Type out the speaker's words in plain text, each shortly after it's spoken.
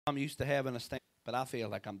I'm used to having a stand, but I feel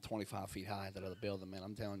like I'm 25 feet high at the other building, man.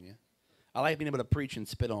 I'm telling you. I like being able to preach and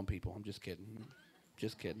spit on people. I'm just kidding.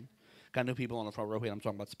 Just kidding. Got new people on the front row here. I'm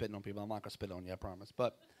talking about spitting on people. I'm not going to spit on you, I promise.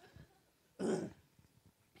 But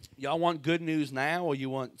y'all want good news now or you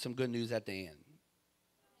want some good news at the end?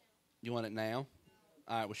 You want it now?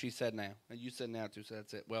 All right, well, she said now. And you said now, too, so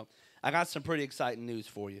that's it. Well, I got some pretty exciting news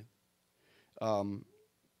for you. Um,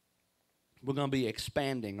 we're going to be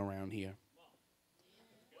expanding around here.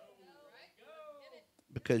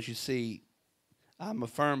 Because you see, I'm a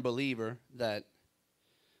firm believer that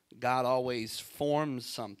God always forms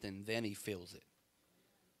something, then he fills it.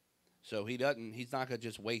 So he's not going to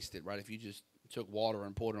just waste it, right? If you just took water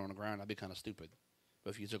and poured it on the ground, that'd be kind of stupid. But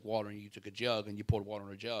if you took water and you took a jug and you poured water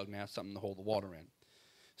in a jug, now something to hold the water in.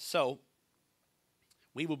 So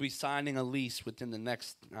we will be signing a lease within the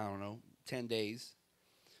next, 10 days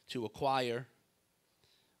to acquire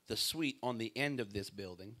the suite on the end of this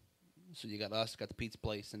building. So you got us, got the pizza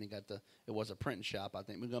place, and it was a printing shop, I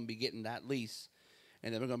think. We're going to be getting that lease,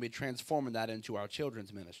 and then we're going to be transforming that into our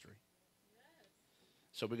children's ministry.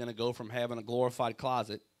 So we're going to go from having a glorified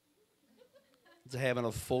closet to having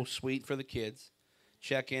a full suite for the kids.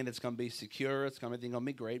 Check in, it's going to be secure, everything going to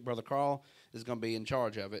be great. Brother Carl is going to be in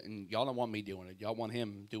charge of it, and y'all don't want me doing it. Y'all want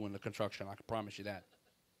him doing the construction, I can promise you that.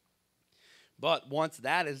 But once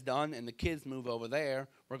that is done and the kids move over there,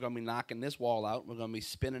 we're going to be knocking this wall out. We're going to be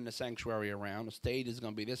spinning the sanctuary around. The stage is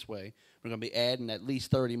going to be this way. We're going to be adding at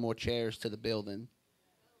least 30 more chairs to the building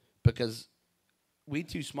because we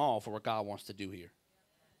too small for what God wants to do here.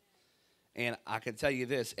 And I can tell you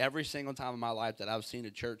this, every single time in my life that I've seen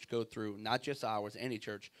a church go through, not just ours, any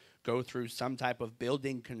church, go through some type of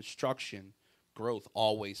building construction, growth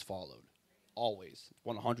always followed. Always,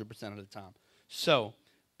 100% of the time. So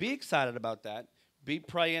be excited about that. Be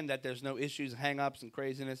praying that there's no issues, hang-ups, and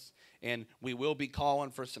craziness. And we will be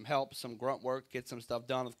calling for some help, some grunt work, get some stuff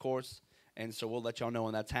done, of course. And so we'll let y'all know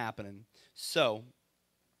when that's happening. So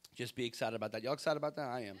just be excited about that. Y'all excited about that?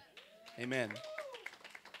 I am. Amen.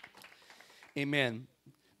 Amen.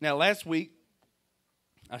 Now, last week,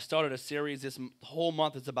 I started a series. This whole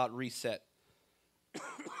month is about reset.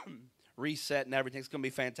 Reset and everything's going to be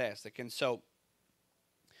fantastic. And so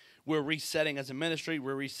we're resetting as a ministry.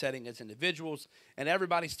 We're resetting as individuals. And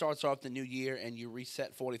everybody starts off the new year, and you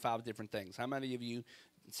reset 45 different things. How many of you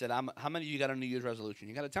said, how many of you got a New Year's resolution?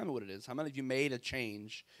 You got to tell me what it is. How many of you made a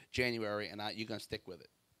change January, and you're going to stick with it?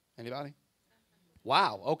 Anybody?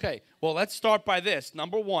 Wow, okay. Well, let's start by this.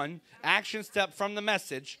 Number one, action step from the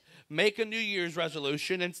message, make a New Year's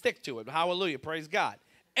resolution and stick to it. Hallelujah, praise God.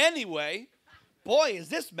 Anyway, boy, is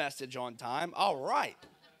this message on time. All right.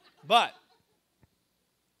 But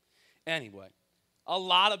anyway, a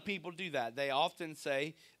lot of people do that. They often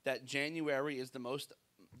say that January is the month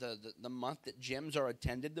that gyms are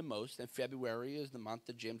attended the most, and February is the month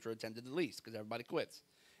that gyms are attended the least because everybody quits.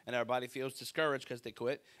 And everybody feels discouraged because they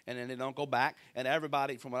quit, and then they don't go back. And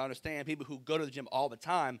everybody, from what I understand, people who go to the gym all the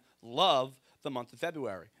time love the month of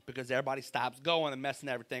February because everybody stops going and messing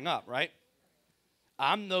everything up, right?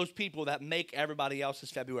 I'm those people that make everybody else's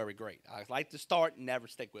February great. I like to start and never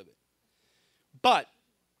stick with it. But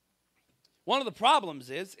one of the problems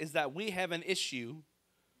is that we have an issue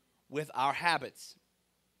with our habits.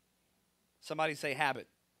 Somebody say habit.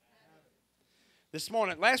 This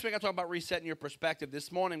morning, last week I talked about resetting your perspective.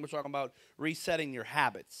 This morning we're talking about resetting your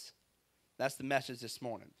habits. That's the message this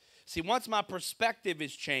morning. See, once my perspective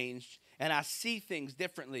is changed and I see things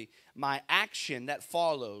differently, my action that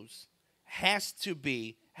follows has to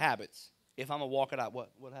be habits. If I'm going to walk it out, what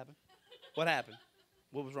happened? What happened?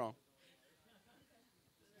 What was wrong?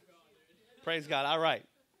 Praise God. All right.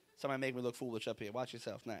 Somebody make me look foolish up here. Watch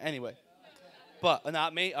yourself now. Anyway. But,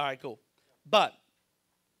 not me? All right, cool. But,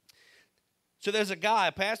 so there's a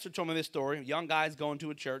pastor told me this story. A young guy's going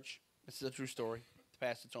to a church. This is a true story. The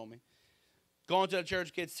pastor told me. Going to the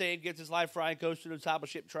church, gets saved, gets his life right, goes to the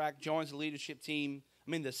discipleship track, joins the leadership team.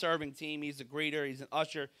 The serving team. He's a greeter. He's an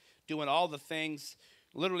usher, doing all the things,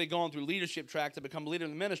 literally going through leadership track to become a leader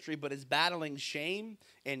in the ministry, but is battling shame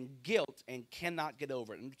and guilt and cannot get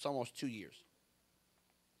over it. And it's almost 2 years.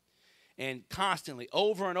 And constantly,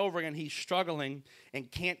 over and over again, he's struggling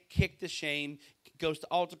and can't kick the shame, goes to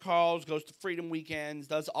altar calls, goes to freedom weekends,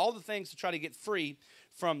 does all the things to try to get free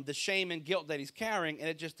from the shame and guilt that he's carrying, and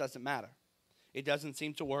it just doesn't matter. It doesn't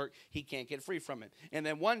seem to work. He can't get free from it. And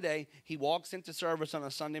then one day, he walks into service on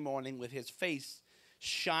a Sunday morning with his face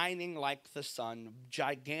shining like the sun,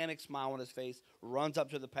 gigantic smile on his face, runs up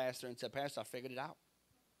to the pastor and said, "Pastor, I figured it out.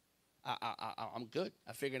 I'm good.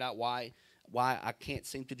 I figured out why I can't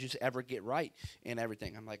seem to just ever get right and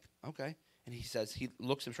everything." I'm like, okay. And he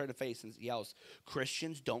looks him straight in the face and yells,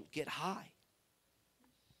 "Christians don't get high."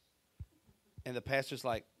 And the pastor's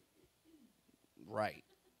like, "Right."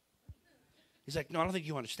 He's like, "No, I don't think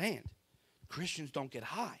you understand. Christians don't get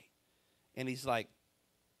high." And he's like,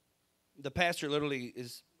 the pastor literally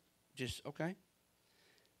is just, okay.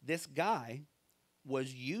 This guy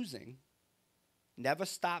was using, never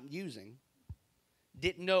stopped using,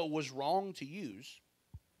 didn't know it was wrong to use,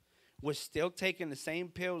 was still taking the same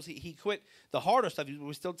pills. He quit the harder stuff. He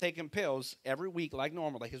was still taking pills every week like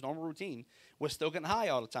normal, like his normal routine, was still getting high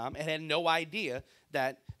all the time, and had no idea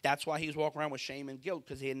that that's why he was walking around with shame and guilt,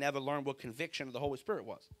 because he had never learned what conviction of the Holy Spirit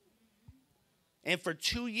was. And for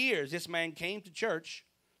 2 years, this man came to church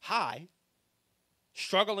high,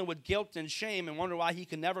 struggling with guilt and shame, and wondering why he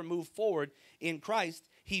could never move forward in Christ.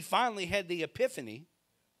 He finally had the epiphany,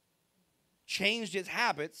 changed his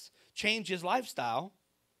habits, changed his lifestyle,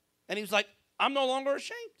 and he was like, "I'm no longer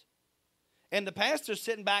ashamed." And the pastor's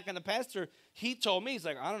sitting back, and the pastor, he told me, he's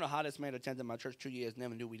like, "I don't know how this man attended my church 2 years,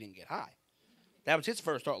 never knew we didn't get high." That was his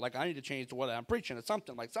first thought, like, I need to change the way that I'm preaching or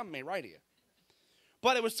something, like something ain't right here.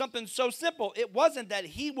 But it was something so simple. It wasn't that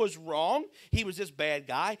he was wrong. He was this bad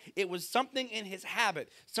guy. It was something in his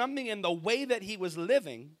habit. Something in the way that he was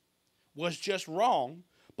living was just wrong.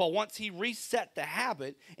 But once he reset the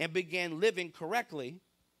habit and began living correctly,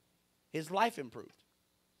 his life improved.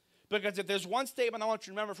 Because if there's one statement I want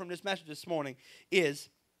you to remember from this message this morning, is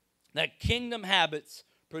that kingdom habits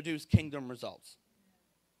produce kingdom results.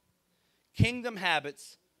 Kingdom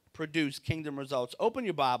habits produce kingdom results. Open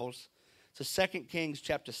your Bibles to 2 Kings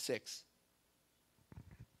chapter 6.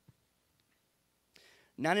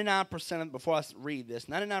 99%, before I read this,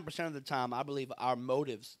 99% of the time, I believe our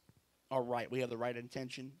motives are right. We have the right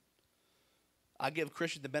intention. I give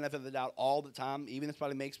Christians the benefit of the doubt all the time. Even if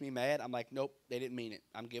somebody makes me mad, I'm like, nope, they didn't mean it.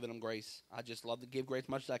 I'm giving them grace. I just love to give grace as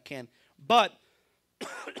much as I can. But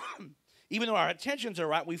even though our intentions are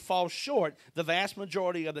right, we fall short the vast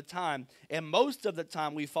majority of the time. And most of the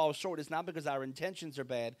time we fall short is not because our intentions are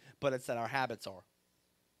bad, but it's that our habits are.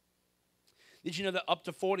 Did you know that up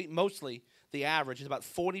to 40, mostly the average is about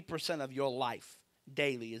 40% of your life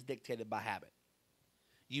daily is dictated by habit.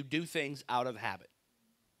 You do things out of habit.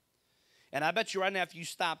 And I bet you right now, if you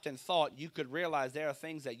stopped and thought, you could realize there are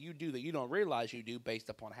things that you do that you don't realize you do based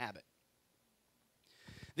upon habit.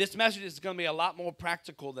 This message is going to be a lot more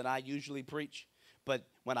practical than I usually preach. But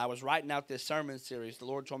when I was writing out this sermon series, the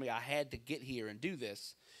Lord told me I had to get here and do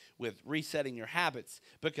this with resetting your habits.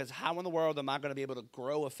 Because how in the world am I going to be able to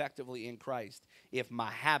grow effectively in Christ if my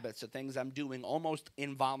habits, the things I'm doing almost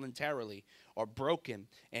involuntarily, are broken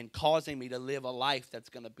and causing me to live a life that's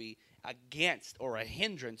going to be against or a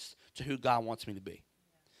hindrance to who God wants me to be?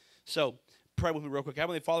 So pray with me real quick.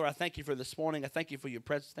 Heavenly Father, I thank you for this morning. I thank you for your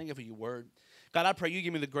presence. Thank you for your word. God, I pray you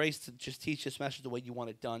give me the grace to just teach this message the way you want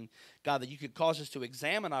it done. God, that you could cause us to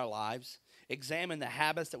examine our lives, examine the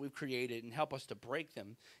habits that we've created, and help us to break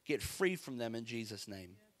them, get free from them in Jesus'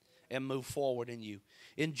 name, and move forward in you.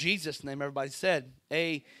 In Jesus' name, everybody said,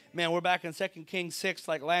 amen. We're back in 2 Kings 6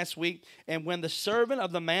 like last week. And when the servant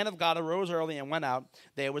of the man of God arose early and went out,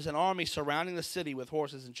 there was an army surrounding the city with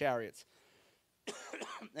horses and chariots.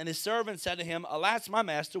 And his servant said to him, "Alas, my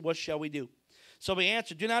master, what shall we do?" So he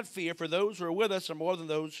answered, "Do not fear, for those who are with us are more than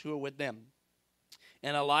those who are with them."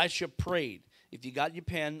 And Elisha prayed. If you got your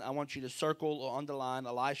pen, I want you to circle or underline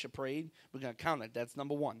Elisha prayed. We're going to count it. That's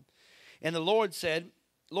number one. And the Lord said,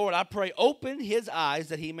 "Lord, I pray, open his eyes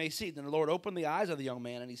that he may see." Then the Lord opened the eyes of the young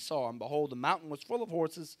man, and he saw, and behold, the mountain was full of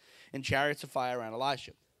horses and chariots of fire around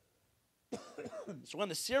Elisha. So when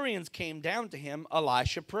the Syrians came down to him,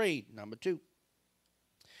 Elisha prayed, number two,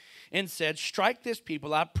 and said, "Strike this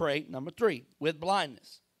people, I pray," number three, "with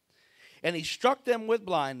blindness." And he struck them with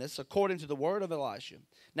blindness according to the word of Elisha.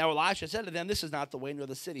 Now Elisha said to them, "This is not the way nor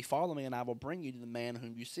the city. Follow me, and I will bring you to the man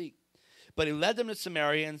whom you seek." But he led them to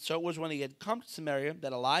Samaria, and so it was when he had come to Samaria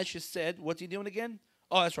that Elisha said, what's he doing again?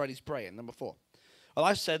 Oh, that's right, he's praying. Number four.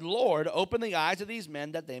 Elisha said, "Lord, open the eyes of these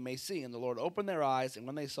men that they may see." And the Lord opened their eyes, and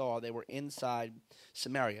when they saw, they were inside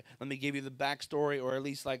Samaria. Let me give you the backstory, or at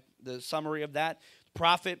least like the summary of that. The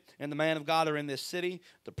prophet and the man of God are in this city.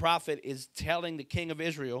 The prophet is telling the king of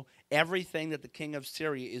Israel everything that the king of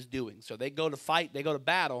Syria is doing. So they go to fight, they go to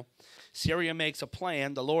battle. Syria makes a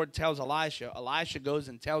plan. The Lord tells Elisha. Elisha goes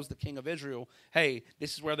and tells the king of Israel, hey,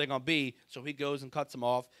 this is where they're going to be. So he goes and cuts them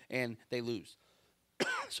off, and they lose.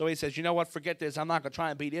 So he says, you know what, forget this. I'm not going to try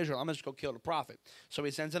and beat Israel. I'm just going to kill the prophet. So he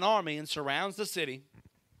sends an army and surrounds the city.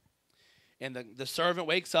 And the servant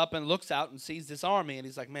wakes up and looks out and sees this army. And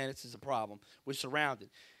he's like, man, this is a problem. We're surrounded.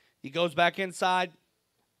 He goes back inside.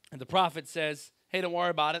 And the prophet says, hey, don't worry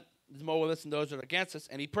about it. There's more with us than those that are against us.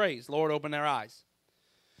 And he prays, Lord, open their eyes.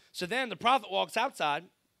 So then the prophet walks outside.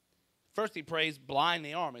 First he prays, blind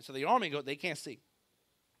the army. So the army they can't see.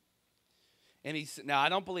 And now I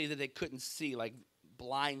don't believe that they couldn't see, like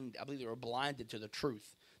blind. I believe they were blinded to the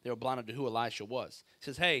truth. They were blinded to who Elisha was. He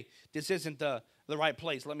says, hey, this isn't the right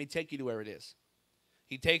place. Let me take you to where it is.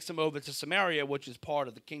 He takes them over to Samaria, which is part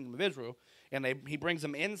of the kingdom of Israel, and he brings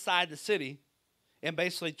them inside the city and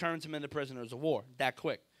basically turns them into prisoners of war that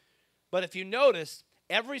quick. But if you notice,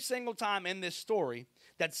 every single time in this story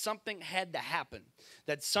that something had to happen,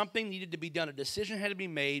 that something needed to be done, a decision had to be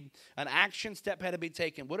made, an action step had to be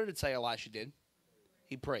taken, what did it say Elisha did?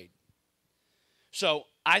 He prayed. So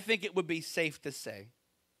I think it would be safe to say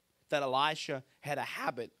that Elisha had a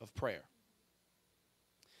habit of prayer.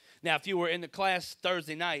 Now, if you were in the class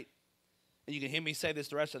Thursday night, and you can hear me say this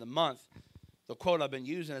the rest of the month, the quote I've been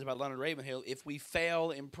using is by Leonard Ravenhill: if we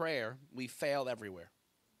fail in prayer, we fail everywhere.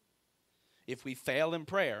 If we fail in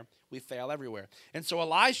prayer, we fail everywhere. And so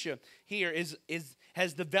Elisha here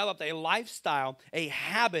has developed a lifestyle, a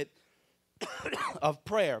habit of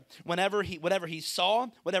prayer. Whatever he saw,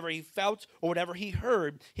 whatever he felt, or whatever he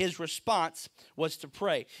heard, his response was to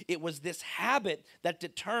pray. It was this habit that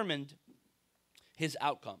determined his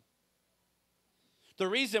outcome. The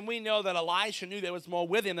reason we know that Elisha knew there was more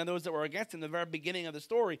with him than those that were against him in the very beginning of the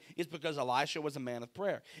story is because Elisha was a man of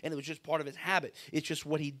prayer. And it was just part of his habit. It's just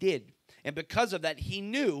what he did. And because of that, he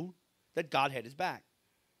knew that God had his back.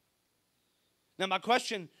 Now, my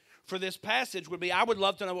question for this passage would be, I would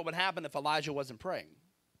love to know what would happen if Elijah wasn't praying.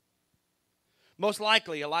 Most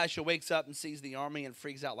likely, Elisha wakes up and sees the army and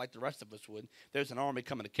freaks out like the rest of us would. There's an army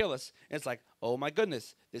coming to kill us. And it's like, oh my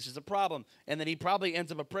goodness, this is a problem. And then he probably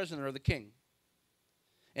ends up a prisoner of the king.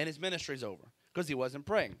 And his ministry's over because he wasn't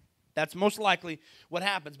praying. That's most likely what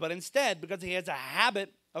happens. But instead, because he has a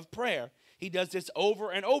habit of prayer, he does this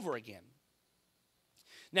over and over again.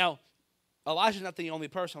 Now, Elijah's not the only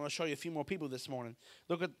person. I'm going to show you a few more people this morning.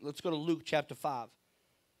 Let's go to Luke chapter 5.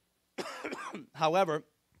 However,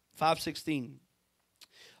 5:16.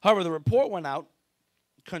 However, the report went out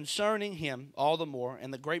concerning him all the more,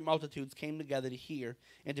 and the great multitudes came together to hear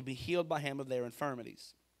and to be healed by him of their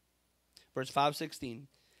infirmities. Verse 5:16.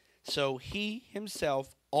 So he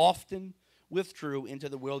himself often withdrew into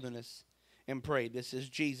the wilderness and prayed. This is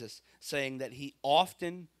Jesus saying that he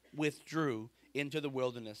often withdrew into the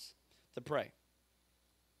wilderness to pray.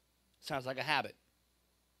 Sounds like a habit.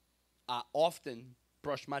 I often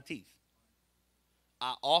brush my teeth.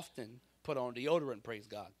 I often put on deodorant, praise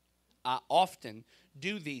God. I often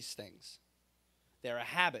do these things. They're a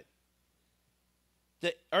habit.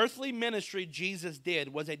 The earthly ministry Jesus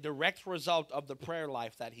did was a direct result of the prayer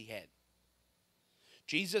life that he had.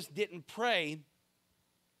 Jesus didn't pray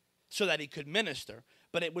so that he could minister,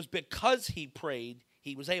 but it was because he prayed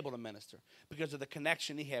he was able to minister, because of the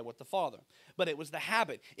connection he had with the Father. But it was the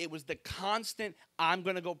habit. It was the constant, I'm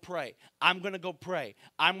going to go pray. I'm going to go pray.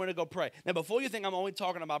 I'm going to go pray. Now, before you think I'm only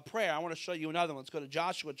talking about prayer, I want to show you another one. Let's go to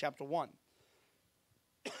Joshua chapter 1.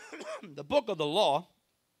 The book of the law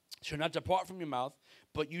shall not depart from your mouth,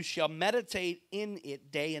 but you shall meditate in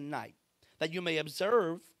it day and night, that you may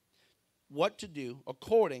observe what to do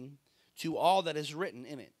according to all that is written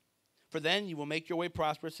in it. For then you will make your way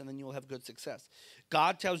prosperous, and then you will have good success.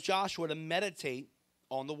 God tells Joshua to meditate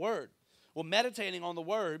on the word. Well, meditating on the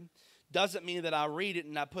word doesn't mean that I read it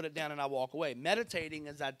and I put it down and I walk away. Meditating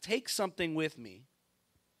is I take something with me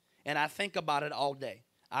and I think about it all day.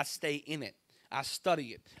 I stay in it. I study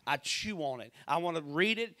it. I chew on it. I want to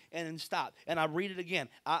read it and then stop. And I read it again.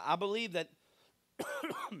 I believe that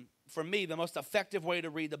for me, the most effective way to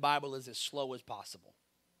read the Bible is as slow as possible.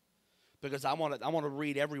 Because I want to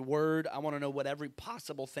read every word. I want to know what every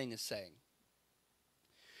possible thing is saying.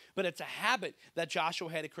 But it's a habit that Joshua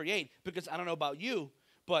had to create. Because I don't know about you,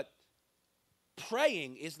 but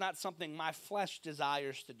praying is not something my flesh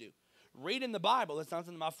desires to do. Reading the Bible is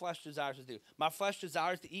something my flesh desires to do. My flesh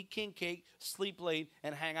desires to eat king cake, sleep late,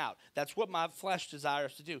 and hang out. That's what my flesh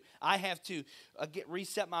desires to do. I have to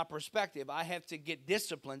reset my perspective. I have to get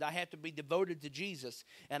disciplined. I have to be devoted to Jesus.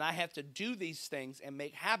 And I have to do these things and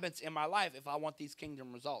make habits in my life if I want these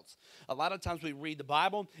kingdom results. A lot of times we read the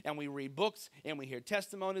Bible and we read books and we hear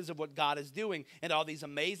testimonies of what God is doing and all these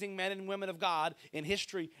amazing men and women of God in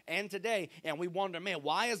history and today. And we wonder, man,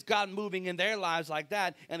 why is God moving in their lives like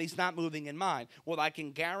that and he's not moving in mine? Well, I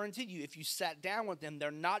can guarantee you, if you sat down with them, they're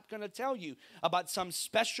not going to tell you about some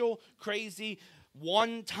special, crazy,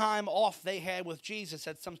 one time off they had with Jesus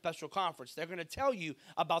at some special conference. They're going to tell you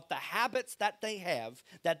about the habits that they have,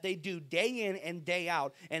 that they do day in and day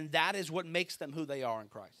out, and that is what makes them who they are in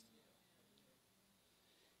Christ.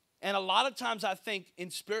 And a lot of times I think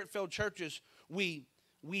in Spirit-filled churches, we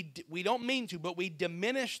don't mean to, but we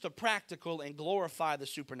diminish the practical and glorify the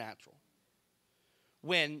supernatural.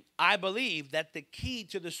 When I believe that the key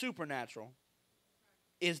to the supernatural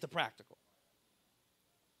is the practical.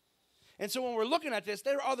 And so when we're looking at this,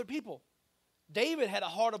 there are other people. David had a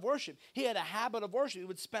heart of worship. He had a habit of worship. He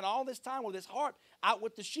would spend all this time with his heart out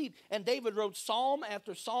with the sheep. And David wrote psalm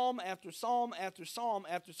after psalm after psalm after psalm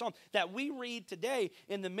after psalm that we read today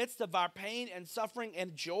in the midst of our pain and suffering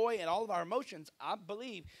and joy and all of our emotions. I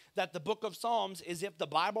believe that the book of Psalms is, if the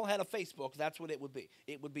Bible had a Facebook, that's what it would be.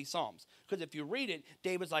 It would be Psalms. Because if you read it,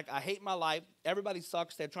 David's like, I hate my life. Everybody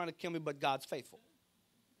sucks. They're trying to kill me, but God's faithful.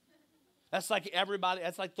 That's like everybody.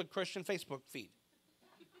 That's like the Christian Facebook feed.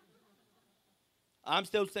 I'm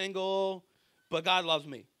still single, but God loves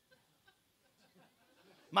me.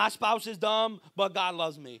 My spouse is dumb, but God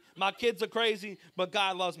loves me. My kids are crazy, but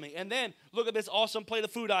God loves me. And then, look at this awesome plate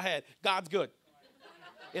of food I had. God's good.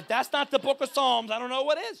 If that's not the book of Psalms, I don't know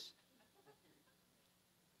what is.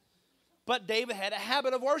 But David had a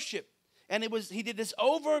habit of worship. And he did this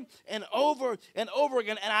over and over and over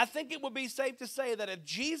again. And I think it would be safe to say that if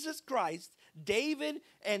Jesus Christ, David,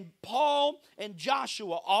 and Paul, and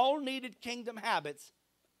Joshua all needed kingdom habits,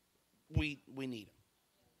 we need them.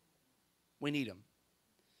 We need them.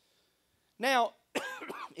 Now,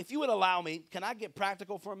 if you would allow me, can I get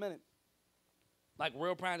practical for a minute? Like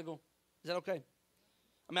real practical? Is that okay?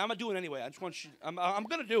 I mean, I'm going to do it anyway. I just want you, I'm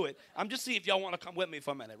going to do it. I'm just see if y'all want to come with me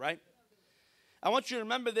for a minute, right? I want you to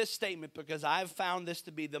remember this statement because I've found this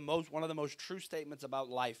to be one of the most true statements about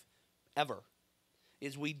life ever,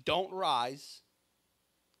 is we don't rise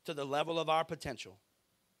to the level of our potential.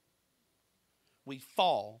 We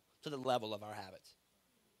fall to the level of our habits.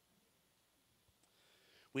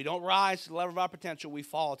 We don't rise to the level of our potential. We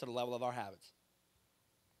fall to the level of our habits.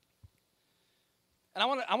 And I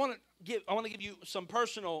want to give you some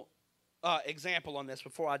personal example on this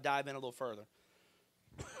before I dive in a little further.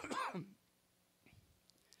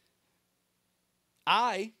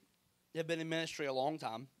 I have been in ministry a long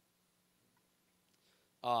time.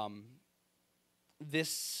 I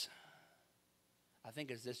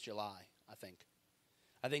think it's this July, I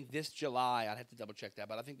think this July, I'd have to double check that,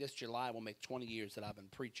 but I think this July will make 20 years that I've been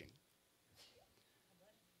preaching.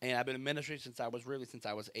 And I've been in ministry since I was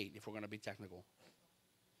 8, if we're going to be technical.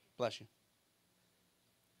 Bless you.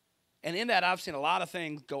 And in that, I've seen a lot of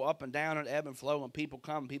things go up and down and ebb and flow, and people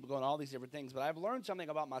come, people go, and all these different things. But I've learned something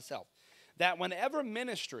about myself, that whenever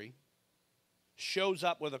ministry shows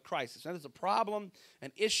up with a crisis, and there's a problem,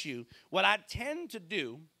 an issue, what I tend to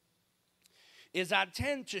do is I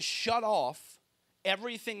tend to shut off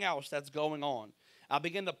everything else that's going on. I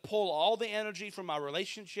begin to pull all the energy from my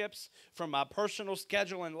relationships, from my personal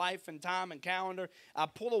schedule and life and time and calendar. I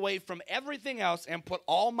pull away from everything else and put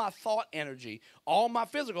all my thought energy, all my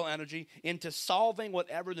physical energy into solving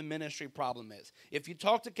whatever the ministry problem is. If you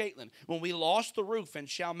talk to Caitlin, when we lost the roof in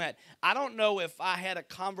Chalmette, I don't know if I had a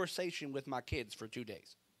conversation with my kids for 2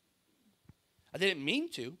 days. I didn't mean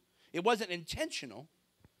to. It wasn't intentional.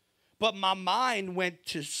 But my mind went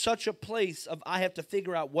to such a place of I have to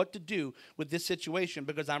figure out what to do with this situation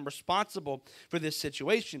because I'm responsible for this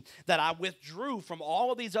situation, that I withdrew from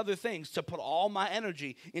all of these other things to put all my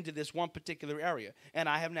energy into this one particular area. And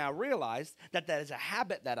I have now realized that that is a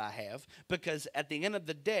habit that I have, because at the end of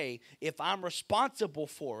the day, if I'm responsible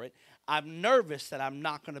for it, I'm nervous that I'm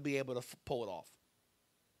not going to be able to pull it off.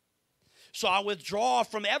 So I withdraw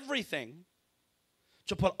from everything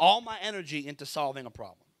to put all my energy into solving a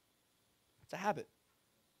problem. It's a habit.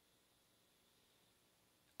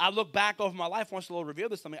 I look back over my life, once the Lord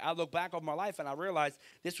revealed this to me, I look back over my life and I realized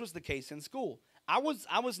this was the case in school. I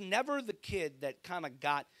was never the kid that kind of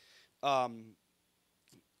got a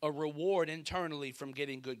reward internally from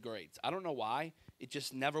getting good grades. I don't know why. It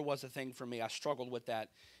just never was a thing for me. I struggled with that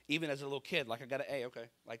even as a little kid. Like, I got an A, okay.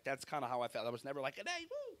 Like, that's kind of how I felt. I was never like an A,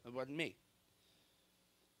 woo. It wasn't me.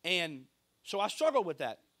 And so I struggled with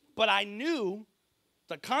that. But I knew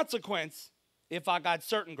the consequence if I got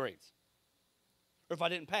certain grades or if I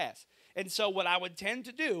didn't pass. And so what I would tend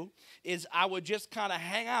to do is I would just kind of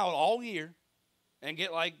hang out all year and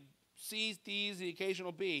get like C's, D's, the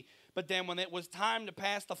occasional B. But then when it was time to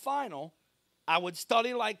pass the final, I would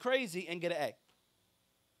study like crazy and get an A.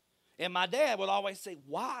 And my dad would always say,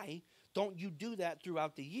 why don't you do that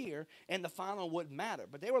throughout the year? And the final wouldn't matter.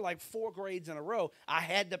 But they were like 4 grades in a row. I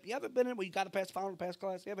had to, you ever been in where you got to pass the final to pass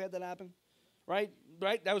class? You ever had that happen? Right?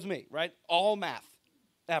 That was me, right? All math,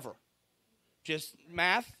 ever. Just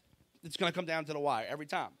math, it's going to come down to the wire every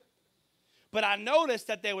time. But I noticed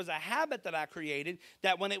that there was a habit that I created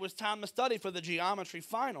that when it was time to study for the geometry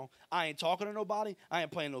final, I ain't talking to nobody. I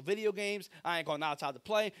ain't playing no video games. I ain't going outside to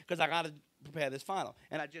play because I got to prepare this final.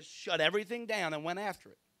 And I just shut everything down and went after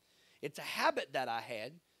it. It's a habit that I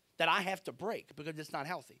had that I have to break because it's not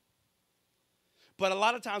healthy. But a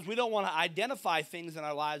lot of times we don't want to identify things in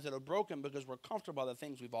our lives that are broken because we're comfortable with the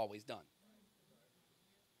things we've always done.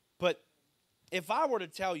 But if I were to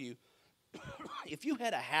tell you, if you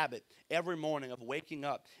had a habit every morning of waking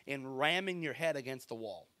up and ramming your head against the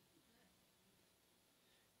wall,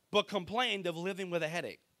 but complained of living with a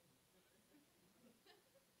headache,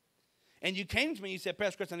 and you came to me and you said,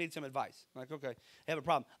 Pastor Chris, I need some advice. I'm like, okay, I have a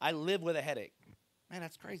problem. I live with a headache. Man,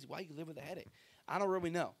 that's crazy. Why do you live with a headache? I don't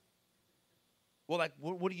really know. Well, like,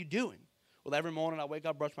 what are you doing? Well, every morning I wake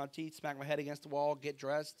up, brush my teeth, smack my head against the wall, get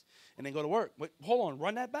dressed, and then go to work. Wait, hold on,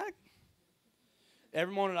 run that back?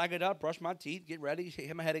 Every morning I get up, brush my teeth, get ready,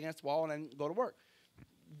 hit my head against the wall, and then go to work.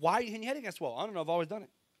 Why are you hitting your head against the wall? I don't know. I've always done it.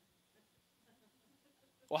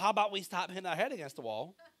 Well, how about we stop hitting our head against the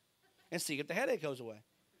wall and see if the headache goes away?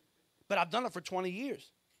 But I've done it for 20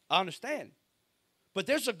 years. I understand. But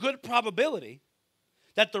there's a good probability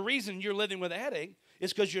that the reason you're living with a headache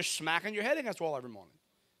is because you're smacking your head against the wall every morning.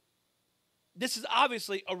 This is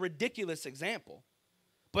obviously a ridiculous example,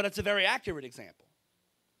 but it's a very accurate example.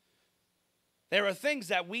 There are things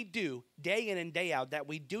that we do day in and day out that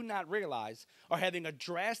we do not realize are having a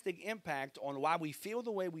drastic impact on why we feel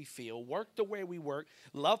the way we feel, work the way we work,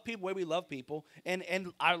 love people the way we love people, and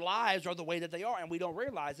our lives are the way that they are, and we don't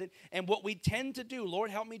realize it. And what we tend to do, Lord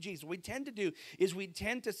help me, Jesus, what we tend to do is we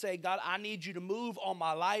tend to say, God, I need you to move on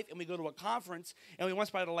my life, and we go to a conference, and we want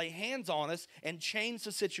somebody to lay hands on us and change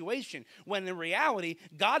the situation, when in reality,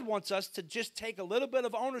 God wants us to just take a little bit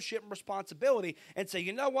of ownership and responsibility and say,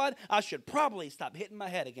 you know what, I should probably stop hitting my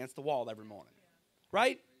head against the wall every morning.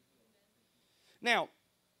 Right? Now,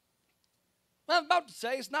 what I'm about to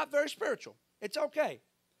say is not very spiritual. It's okay.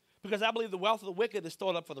 Because I believe the wealth of the wicked is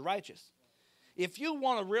stored up for the righteous. If you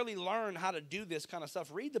want to really learn how to do this kind of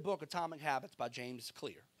stuff, read the book Atomic Habits by James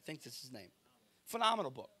Clear. I think that's his name.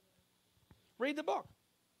 Phenomenal book. Read the book.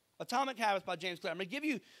 Atomic Habits by James Clear. I'm going to give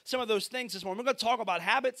you some of those things this morning. We're going to talk about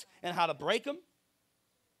habits and how to break them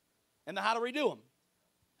and how to redo them.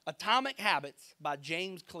 Atomic Habits by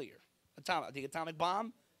James Clear. The atomic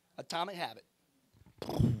bomb, atomic habit.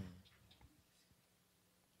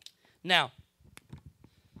 Now,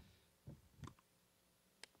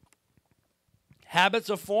 habits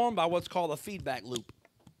are formed by what's called a feedback loop.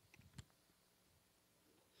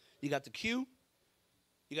 You got the cue,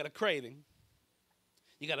 you got a craving,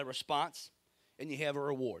 you got a response, and you have a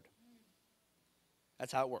reward.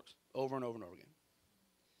 That's how it works, over and over and over again.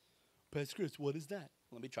 Pastor Chris, what is that?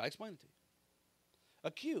 Let me try to explain it to you.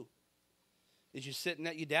 A cue is you're sitting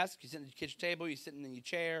at your desk, you're sitting at your kitchen table, you're sitting in your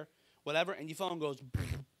chair, whatever, and your phone goes, it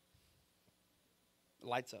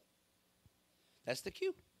lights up. That's the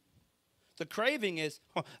cue. The craving is,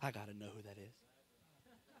 oh, I got to know who that is.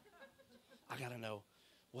 I got to know,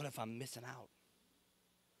 what if I'm missing out?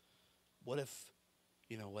 What if,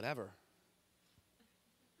 whatever?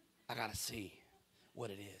 I got to see what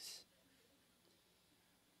it is.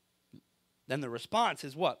 Then the response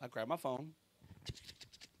is what? I grab my phone.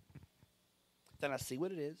 Then I see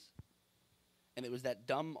what it is. And it was that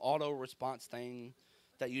dumb auto response thing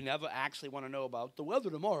that you never actually want to know about. The weather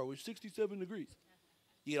tomorrow is 67 degrees.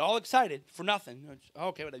 You get all excited for nothing.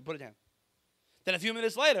 Okay, well, put it down. Then a few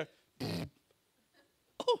minutes later,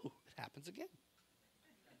 oh, it happens again.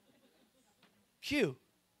 Cue.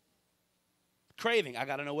 Craving. I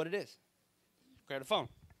got to know what it is. Grab the phone.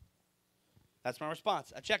 That's my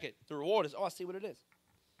response. I check it. The reward is, I see what it is.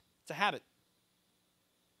 It's a habit.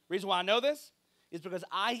 Reason why I know this is because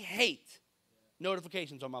I hate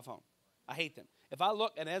notifications on my phone. I hate them. If I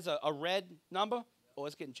look and there's a red number,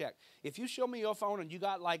 it's getting checked. If you show me your phone and you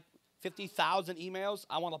got like 50,000 emails,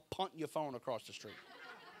 I want to punt your phone across the street.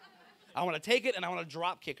 I want to take it and I want to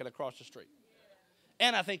drop kick it across the street.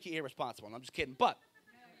 And I think you're irresponsible. I'm just kidding. But,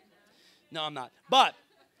 no, I'm not. But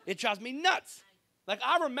it drives me nuts. Like,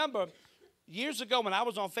 I remember years ago when I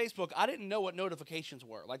was on Facebook, I didn't know what notifications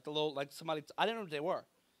were. I didn't know what they were.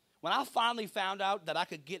 When I finally found out that I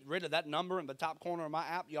could get rid of that number in the top corner of my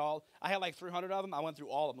app, y'all, I had like 300 of them. I went through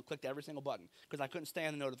all of them and clicked every single button because I couldn't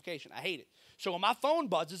stand the notification. I hate it. So when my phone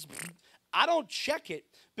buzzes, I don't check it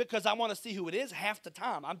because I want to see who it is half the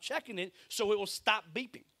time. I'm checking it so it will stop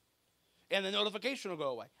beeping and the notification will go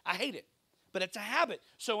away. I hate it, but it's a habit.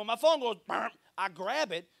 So when my phone goes, I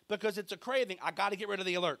grab it because it's a craving. I got to get rid of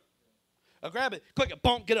the alert. I grab it, click it,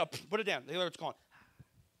 boom, get up, put it down. The alert's gone.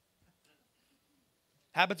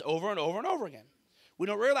 Happens over and over and over again. We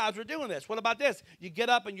don't realize we're doing this. What about this? You get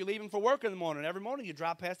up and you're leaving for work in the morning. Every morning you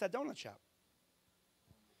drive past that donut shop.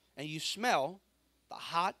 And you smell the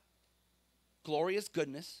hot, glorious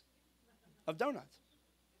goodness of donuts.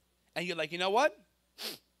 And you're like, you know what?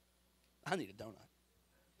 I need a donut.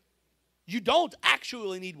 You don't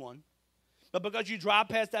actually need one. But because you drive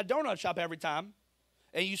past that donut shop every time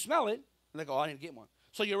and you smell it, you're like, oh, I need to get one.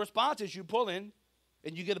 So your response is you pull in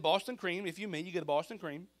and you get a Boston cream. If you mean, you get a Boston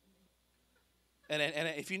cream. And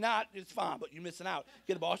if you're not, it's fine, but you're missing out.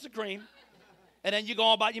 Get a Boston cream. And then you go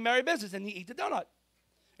on about your merry business and you eat the donut.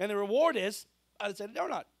 And the reward is, I said, a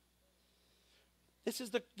donut. This is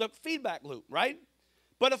the feedback loop, right?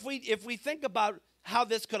 But if we think about how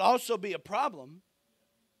this could also be a problem,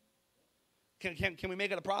 can we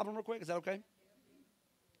make it a problem real quick? Is that okay?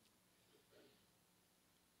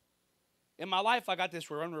 In my life, I got this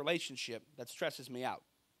one relationship that stresses me out.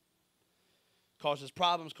 Causes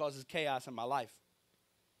problems, causes chaos in my life.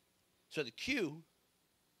 So the cue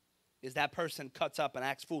is that person cuts up and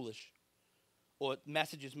acts foolish. Or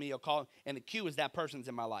messages me or calls, and the cue is that person's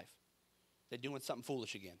in my life. They're doing something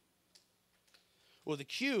foolish again. Or the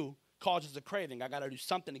cue causes a craving. I got to do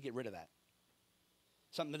something to get rid of that.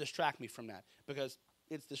 Something to distract me from that. Because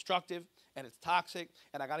it's destructive and it's toxic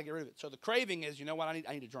and I got to get rid of it. So the craving is, you know what, I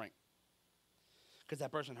need a drink. Because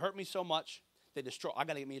that person hurt me so much, I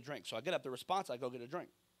got to get me a drink. So I get up, the response, I go get a drink.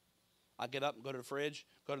 I get up and go to the fridge,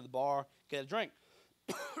 go to the bar, get a drink.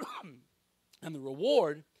 And the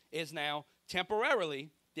reward is now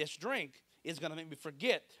temporarily this drink is going to make me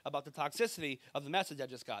forget about the toxicity of the message I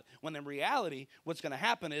just got. When in reality, what's going to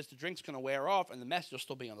happen is the drink's going to wear off and the message will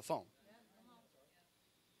still be on the phone.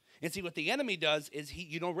 And see, what the enemy does is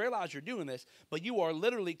you don't realize you're doing this, but you are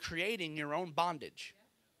literally creating your own bondage.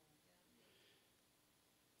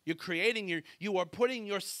 You are putting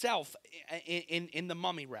yourself in the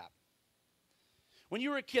mummy wrap. When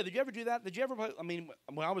you were a kid, did you ever do that? Did you ever play? I mean,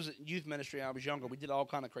 when I was in youth ministry and I was younger, we did all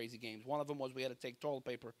kind of crazy games. One of them was we had to take toilet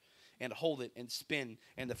paper and hold it and spin,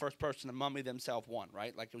 and the first person to mummy themselves won,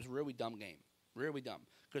 right? Like, it was a really dumb game. Really dumb.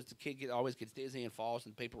 Because the kid always gets dizzy and falls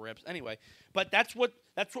and paper rips. Anyway, but that's what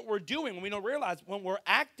we're doing when we don't realize. When we're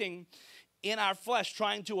acting in our flesh,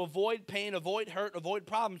 trying to avoid pain, avoid hurt, avoid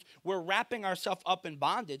problems, we're wrapping ourselves up in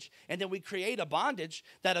bondage, and then we create a bondage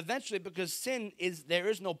that eventually, because sin there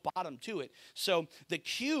is no bottom to it. So the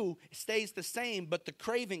cue stays the same, but the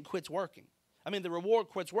craving quits working. The reward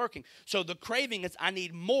quits working. So the craving is, I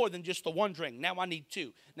need more than just the one drink. Now I need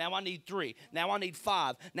 2. Now I need 3. Now I need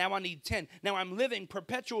 5. Now I need 10. Now I'm living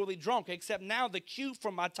perpetually drunk, except now the cue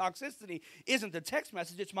from my toxicity isn't the text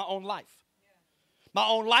message, it's my own life. My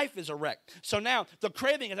own life is a wreck. So now the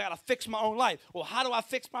craving is, I got to fix my own life. Well, how do I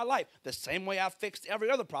fix my life? The same way I fixed every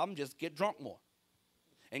other problem, just get drunk more.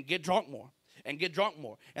 And get drunk more. And get drunk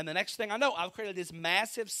more. And the next thing I know, I've created this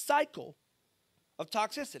massive cycle of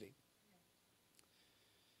toxicity.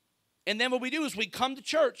 And then what we do is we come to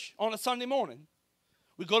church on a Sunday morning.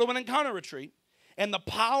 We go to an encounter retreat. And the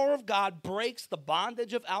power of God breaks the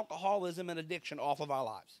bondage of alcoholism and addiction off of our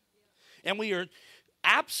lives. And we are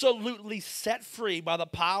absolutely set free by the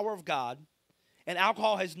power of God, and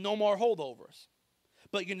alcohol has no more hold over us.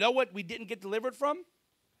 But you know what we didn't get delivered from?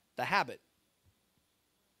 The habit.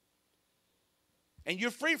 And you're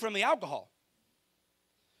free from the alcohol,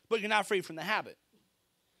 but you're not free from the habit.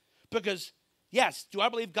 Because, yes, do I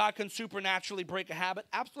believe God can supernaturally break a habit?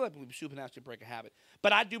 Absolutely, I believe supernaturally break a habit.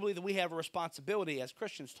 But I do believe that we have a responsibility as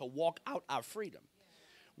Christians to walk out our freedom.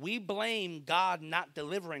 We blame God not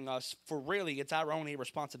delivering us for really it's our own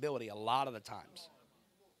irresponsibility a lot of the times.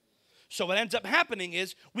 So what ends up happening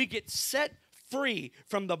is we get set free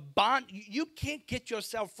from the bond. You can't get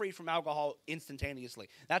yourself free from alcohol instantaneously.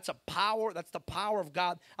 That's a power. That's the power of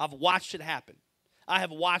God. I've watched it happen. I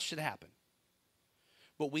have watched it happen.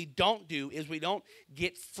 What we don't do is we don't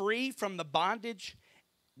get free from the bondage.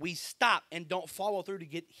 We stop and don't follow through to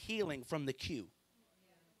get healing from the cue.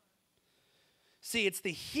 See, it's the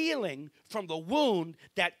healing from the wound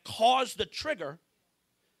that caused the trigger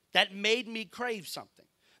that made me crave something.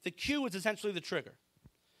 The cue is essentially the trigger.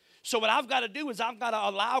 So what I've got to do is I've got to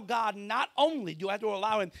allow God, not only do I have to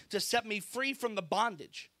allow him to set me free from the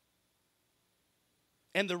bondage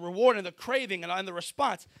and the reward and the craving and the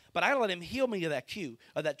response, but I got to let him heal me of that cue,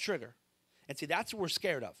 of that trigger. And see, that's what we're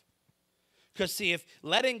scared of. Because see, if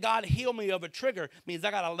letting God heal me of a trigger means I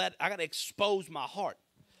got to expose my heart.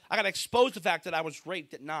 I got to expose the fact that I was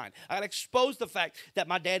raped at 9. I got to expose the fact that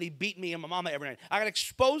my daddy beat me and my mama every night. I got to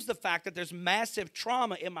expose the fact that there's massive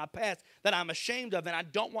trauma in my past that I'm ashamed of and I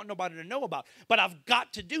don't want nobody to know about. But I've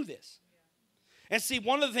got to do this. And see,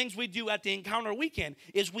 one of the things we do at the Encounter Weekend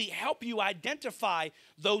is we help you identify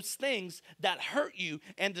those things that hurt you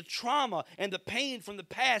and the trauma and the pain from the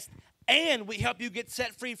past, and we help you get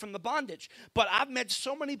set free from the bondage. But I've met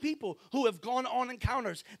so many people who have gone on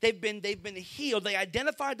encounters. They've been healed. They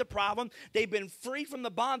identified the problem. They've been free from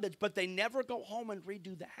the bondage, but they never go home and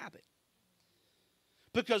redo the habit.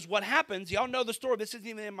 Because what happens, y'all know the story. This isn't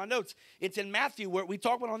even in my notes. It's in Matthew where we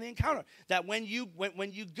talk about on the encounter that when you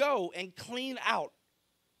go and clean out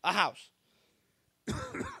a house,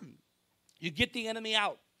 you get the enemy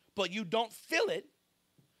out, but you don't fill it.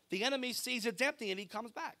 The enemy sees it's empty and he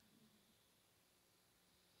comes back.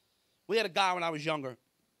 We had a guy when I was younger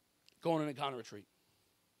going on an encounter retreat.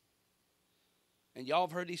 And y'all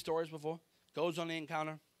have heard these stories before. Goes on the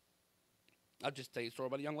encounter. I'll just tell you a story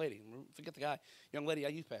about a young lady. Forget the guy. Young lady I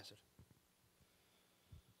youth pastored.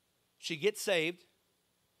 She gets saved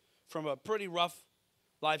from a pretty rough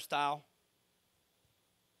lifestyle.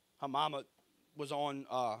 Her mama was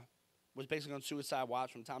basically on suicide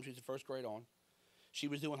watch from the time she was in first grade on. She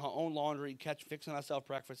was doing her own laundry, fixing herself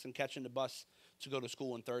breakfast, and catching the bus to go to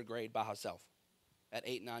school in third grade by herself. At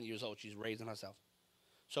 8, 9 years old, she's raising herself.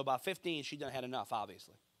 So by 15, she done had enough,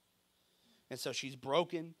 obviously. And so she's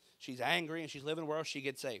broken, she's angry, and she's living where she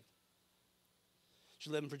gets saved.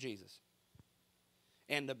 She's living for Jesus.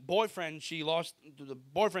 And the boyfriend she slept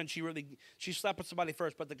with somebody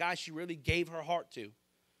first, but the guy she really gave her heart to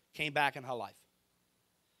came back in her life.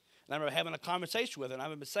 And I remember having a conversation with her, and I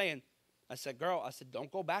remember saying, I said, girl,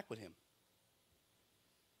 don't go back with him.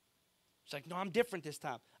 She's like, no, I'm different this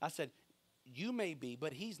time. I said, you may be,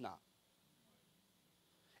 but he's not.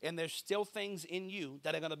 And there's still things in you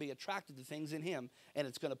that are going to be attracted to things in him, and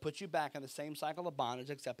it's going to put you back in the same cycle of bondage,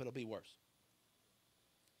 except it'll be worse.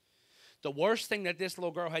 The worst thing that this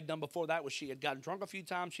little girl had done before that was she had gotten drunk a few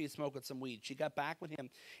times. She had smoked some weed. She got back with him,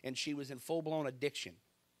 and she was in full-blown addiction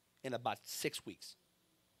in about 6 weeks.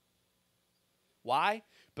 Why?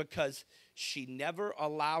 Because she never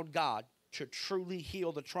allowed God to truly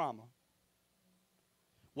heal the trauma,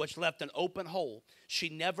 which left an open hole. She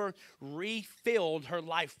never refilled her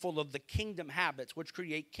life full of the kingdom habits, which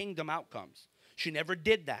create kingdom outcomes. She never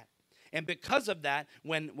did that. And because of that,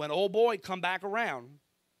 when old boy come back around,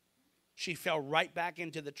 she fell right back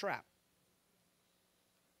into the trap.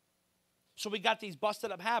 So we got these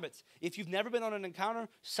busted up habits. If you've never been on an encounter,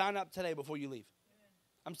 sign up today before you leave.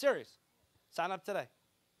 I'm serious. Sign up today.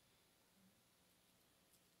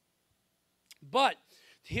 But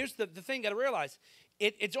here's the thing you got to realize.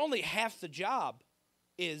 It's only half the job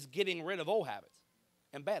is getting rid of old habits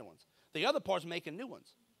and bad ones. The other part's making new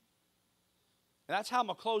ones. And that's how I'm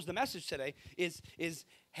going to close the message today, is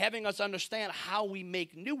having us understand how we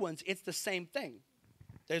make new ones. It's the same thing.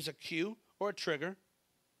 There's a cue or a trigger.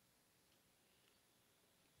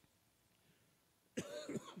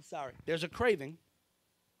 Sorry. There's a craving.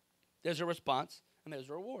 There's a response. And there's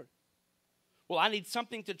a reward. Well, I need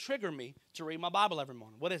something to trigger me to read my Bible every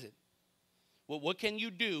morning. What is it? Well, what can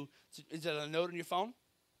you do? Is it a note on your phone?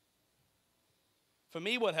 For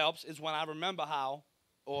me, what helps is when I remember how,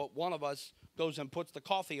 or one of us goes and puts the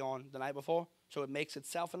coffee on the night before, so it makes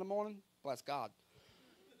itself in the morning. Bless God.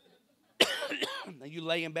 And you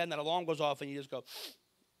lay in bed and that alarm goes off and you just go,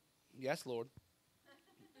 yes, Lord.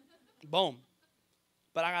 Boom.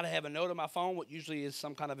 But I got to have a note on my phone, what usually is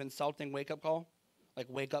some kind of insulting wake-up call, like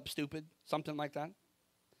wake up stupid, something like that.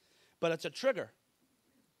 But it's a trigger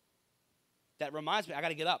that reminds me I got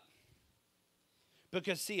to get up.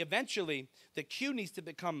 Because, see, eventually the cue needs to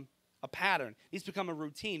become a pattern, needs to become a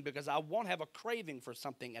routine, because I won't have a craving for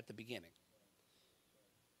something at the beginning.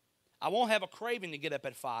 I won't have a craving to get up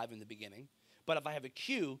at 5 in the beginning, but if I have a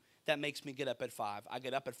cue that makes me get up at 5, I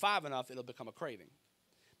get up at 5 enough, it'll become a craving.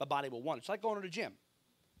 My body will want it. It's like going to the gym.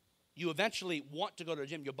 You eventually want to go to the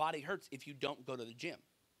gym. Your body hurts if you don't go to the gym.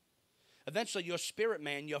 Eventually, your spirit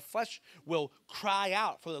man, your flesh will cry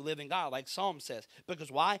out for the living God, like Psalm says.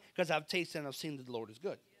 Because why? Because I've tasted and I've seen that the Lord is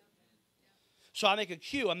good. So I make a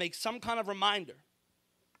cue. I make some kind of reminder.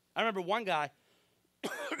 I remember one guy,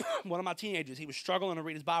 one of my teenagers, he was struggling to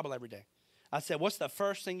read his Bible every day. I said, what's the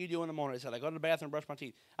first thing you do in the morning? He said, I go to the bathroom and brush my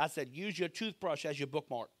teeth. I said, use your toothbrush as your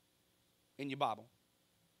bookmark in your Bible.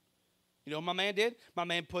 You know what my man did? My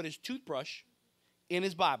man put his toothbrush in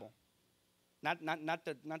his Bible. Not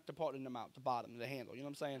the part in the mouth, the bottom, the handle. You know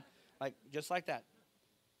what I'm saying? Like, just like that.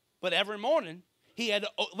 But every morning, he had to,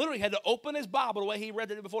 literally had to open his Bible the way he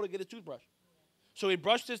read it before to get his toothbrush. So he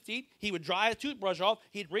brushed his teeth. He would dry his toothbrush off.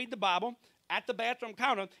 He'd read the Bible. At the bathroom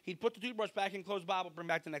counter, he'd put the toothbrush back in, close the Bible, bring it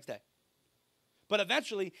back the next day. But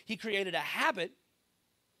eventually, he created a habit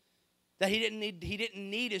that he didn't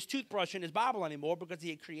need his toothbrush in his Bible anymore because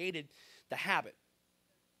he had created the habit.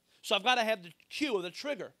 So I've got to have the cue or the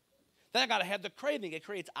trigger. Then I got to have the craving. It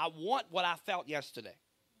creates, I want what I felt yesterday.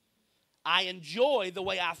 I enjoy the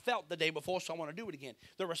way I felt the day before, so I want to do it again.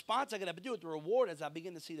 The response I got to do it, the reward, as I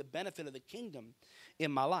begin to see the benefit of the kingdom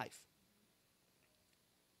in my life.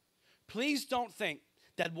 Please don't think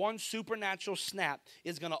that one supernatural snap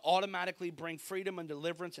is going to automatically bring freedom and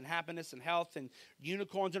deliverance and happiness and health and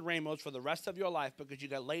unicorns and rainbows for the rest of your life because you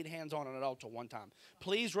got laid hands on an altar one time.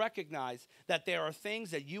 Please recognize that there are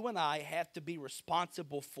things that you and I have to be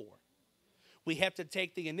responsible for. We have to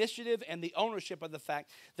take the initiative and the ownership of the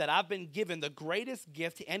fact that I've been given the greatest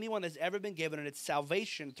gift anyone has ever been given, and it's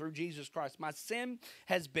salvation through Jesus Christ. My sin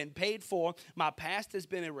has been paid for. My past has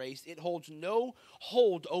been erased. It holds no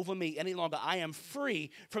hold over me any longer. I am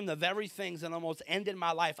free from the very things that almost ended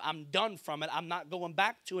my life. I'm done from it. I'm not going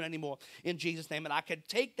back to it anymore in Jesus' name. And I could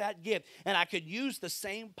take that gift and I could use the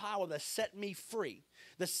same power that set me free.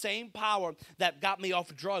 The same power that got me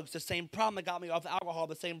off drugs, the same problem that got me off alcohol,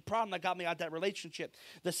 the same problem that got me out of that relationship,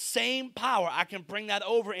 the same power, I can bring that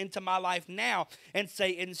over into my life now and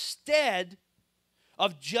say, instead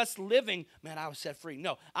of just living, man, I was set free.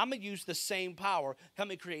 No, I'm going to use the same power, help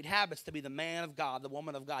me create habits to be the man of God, the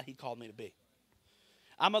woman of God he called me to be.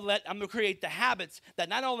 I'm going to create the habits that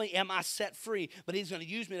not only am I set free, but he's going to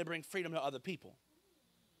use me to bring freedom to other people.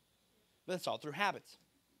 But it's all through habits.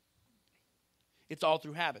 It's all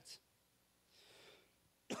through habits.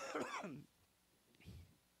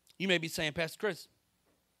 You may be saying, Pastor Chris,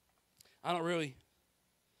 I don't really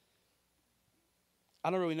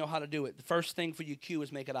know how to do it. The first thing for your cue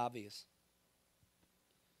is make it obvious.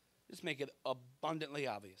 Just make it abundantly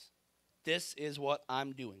obvious. This is what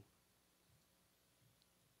I'm doing.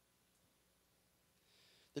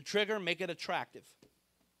 The trigger, make it attractive.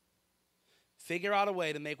 Figure out a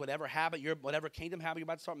way to make whatever kingdom habit you're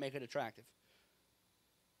about to start, make it attractive.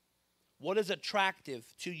 What is attractive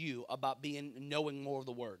to you about knowing more of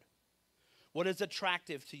the word? What is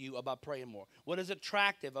attractive to you about praying more? What is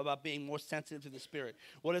attractive about being more sensitive to the Spirit?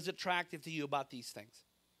 What is attractive to you about these things?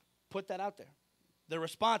 Put that out there. The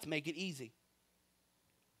response, make it easy.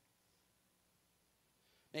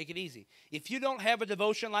 Make it easy. If you don't have a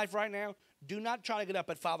devotion life right now, do not try to get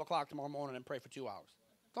up at 5 o'clock tomorrow morning and pray for 2 hours.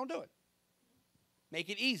 Don't do it.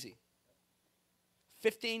 Make it easy.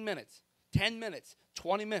 15 minutes, 10 minutes,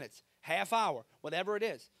 20 minutes. Half hour, whatever it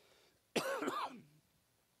is.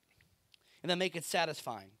 And then make it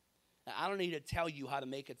satisfying. Now, I don't need to tell you how to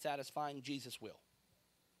make it satisfying. Jesus will.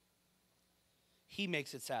 He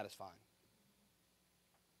makes it satisfying.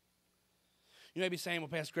 You may be saying, well,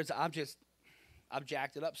 Pastor Chris, I've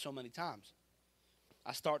jacked it up so many times.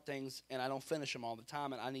 I start things and I don't finish them all the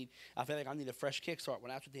time, and I feel like I need a fresh kickstart. Well,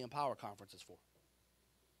 that's what the Empower Conference is for.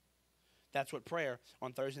 That's what prayer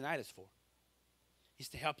on Thursday night is for. Is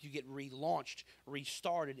to help you get relaunched,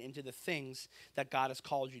 restarted into the things that God has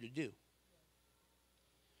called you to do.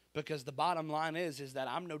 Because the bottom line is that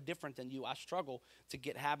I'm no different than you. I struggle to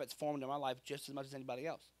get habits formed in my life just as much as anybody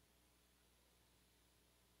else.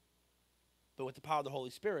 But with the power of the Holy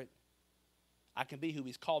Spirit, I can be who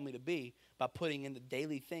he's called me to be by putting in the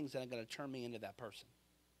daily things that are going to turn me into that person.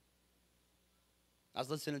 I was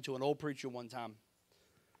listening to an old preacher one time,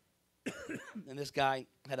 and this guy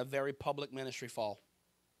had a very public ministry fall.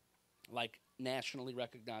 Like nationally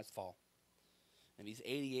recognized fall. And he's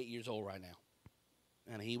 88 years old right now.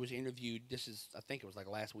 And he was interviewed, I think it was like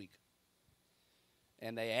last week.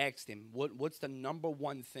 And they asked him, what's the number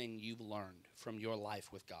one thing you've learned from your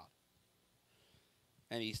life with God?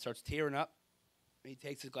 And he starts tearing up. He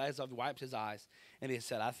takes his glasses off, he wipes his eyes. And he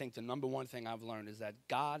said, I think the number one thing I've learned is that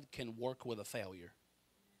God can work with a failure.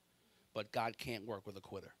 But God can't work with a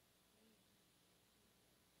quitter.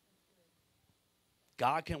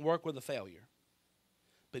 God can work with a failure,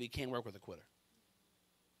 but he can't work with a quitter.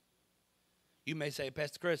 You may say,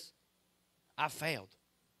 Pastor Chris, I failed.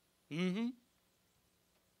 Mm-hmm.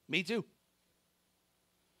 Me too.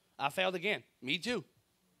 I failed again. Me too.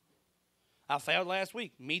 I failed last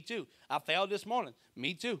week. Me too. I failed this morning.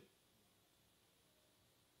 Me too.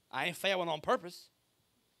 I ain't failing on purpose,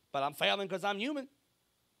 but I'm failing because I'm human.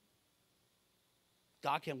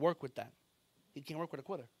 God can work with that. He can't work with a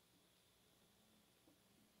quitter.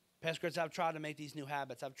 Pastor Chris, I've tried to make these new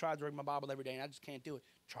habits. I've tried to read my Bible every day, and I just can't do it.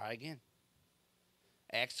 Try again.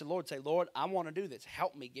 Ask the Lord. Say, Lord, I want to do this.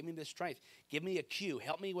 Help me. Give me this strength. Give me a cue.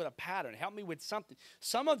 Help me with a pattern. Help me with something.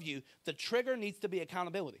 Some of you, the trigger needs to be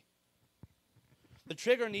accountability. The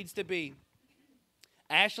trigger needs to be,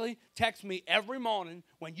 Ashley, text me every morning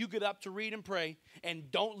when you get up to read and pray,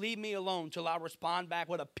 and don't leave me alone till I respond back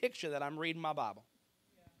with a picture that I'm reading my Bible.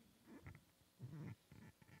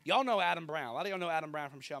 Y'all know Adam Brown. A lot of y'all know Adam Brown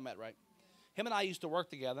from Chalmette, right? him and I used to work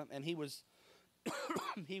together, and he was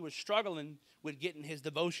he was struggling with getting his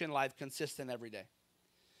devotion life consistent every day.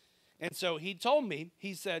 And so he told me,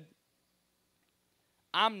 he said,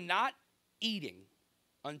 I'm not eating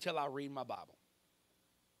until I read my Bible.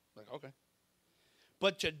 Like, okay.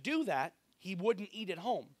 But to do that, he wouldn't eat at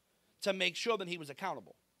home to make sure that he was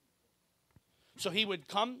accountable. So he would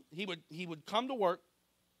come to work,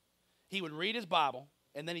 he would read his Bible,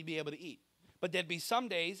 and then he'd be able to eat. But there'd be some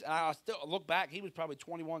days, and I still look back, he was probably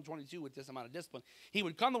 21, 22 with this amount of discipline. He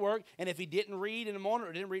would come to work, and if he didn't read in the morning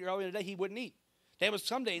or didn't read early in the day, he wouldn't eat. There was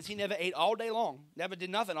some days he never ate all day long, never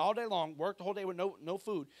did nothing all day long, worked the whole day with no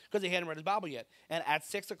food because he hadn't read his Bible yet. And at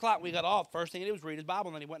 6 o'clock, we got off. First thing he did was read his Bible,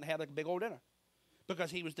 and then he went and had like a big old dinner.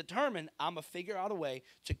 Because he was determined, I'm going to figure out a way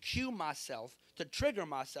to cue myself, to trigger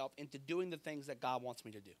myself into doing the things that God wants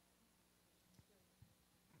me to do.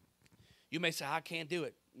 You may say, I can't do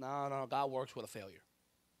it. No, God works with a failure.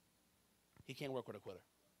 He can't work with a quitter.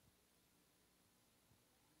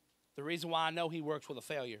 The reason why I know he works with a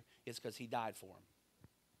failure is because he died for him.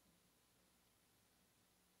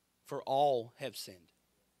 For all have sinned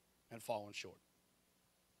and fallen short.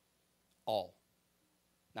 All.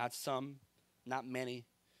 Not some, not many,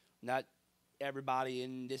 not everybody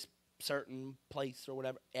in this certain place or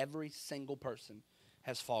whatever. Every single person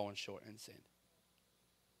has fallen short and sinned.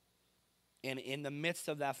 And in the midst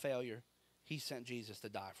of that failure, he sent Jesus to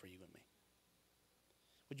die for you and me.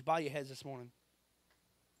 Would you bow your heads this morning?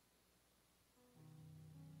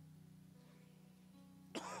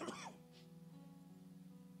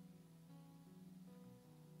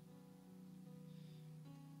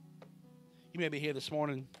 You may be here this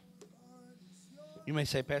morning. You may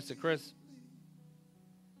say, Pastor Chris,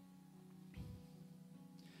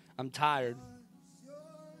 I'm tired.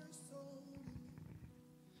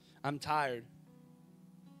 I'm tired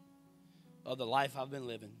of the life I've been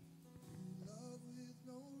living.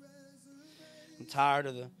 I'm tired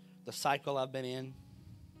of the cycle I've been in,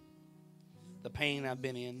 the pain I've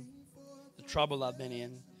been in, the trouble I've been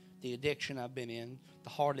in, the addiction I've been in, the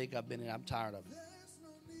heartache I've been in. I'm tired of it.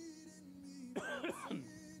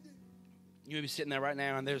 You may be sitting there right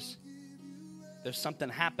now, and there's something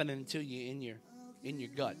happening to you in your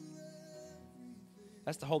gut.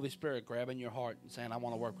 That's the Holy Spirit grabbing your heart and saying, I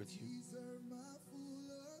want to work with you.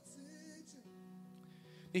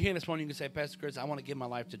 You're here this morning, you can say, Pastor Chris, I want to give my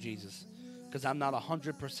life to Jesus because I'm not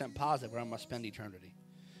 100% positive where I'm going to spend eternity.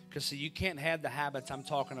 Because see, you can't have the habits I'm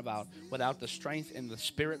talking about without the strength and the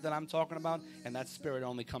spirit that I'm talking about, and that spirit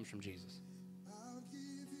only comes from Jesus.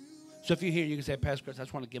 So if you're here, you can say, Pastor Chris, I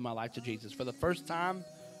just want to give my life to Jesus for the first time,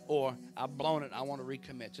 or I've blown it, I want to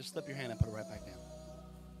recommit. Just slip your hand and put it right back down.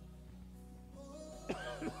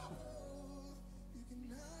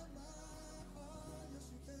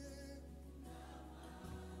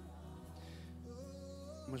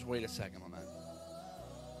 Just wait a second on that.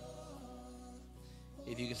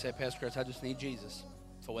 If you can say, Pastor Chris, I just need Jesus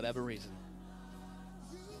for whatever reason.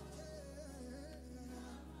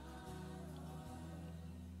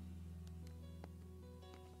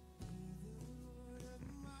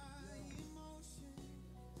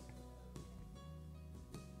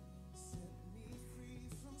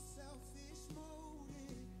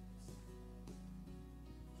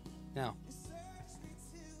 Now,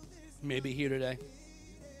 you may be here today.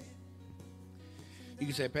 You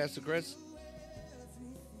can say, Pastor Chris,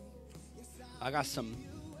 I got some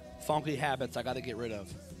funky habits I got to get rid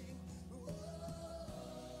of.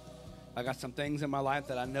 I got some things in my life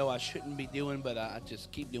that I know I shouldn't be doing, but I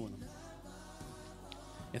just keep doing them.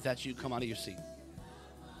 If that's you, come out of your seat.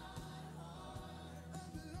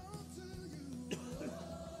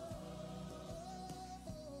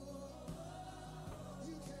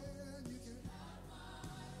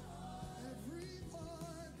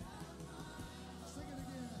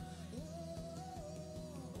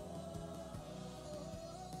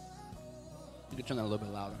 You can turn that a little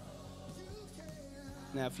bit louder.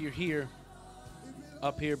 Now, if you're here,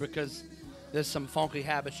 up here, because there's some funky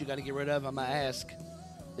habits you got to get rid of, I'm going to ask,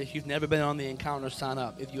 if you've never been on the encounter, sign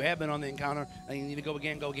up. If you have been on the encounter and you need to go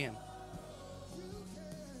again, go again.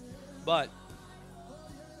 But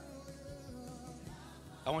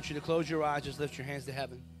I want you to close your eyes, just lift your hands to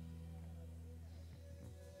heaven.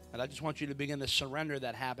 And I just want you to begin to surrender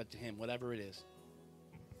that habit to Him, whatever it is.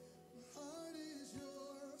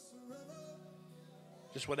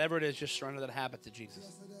 Just whatever it is, just surrender that habit to Jesus.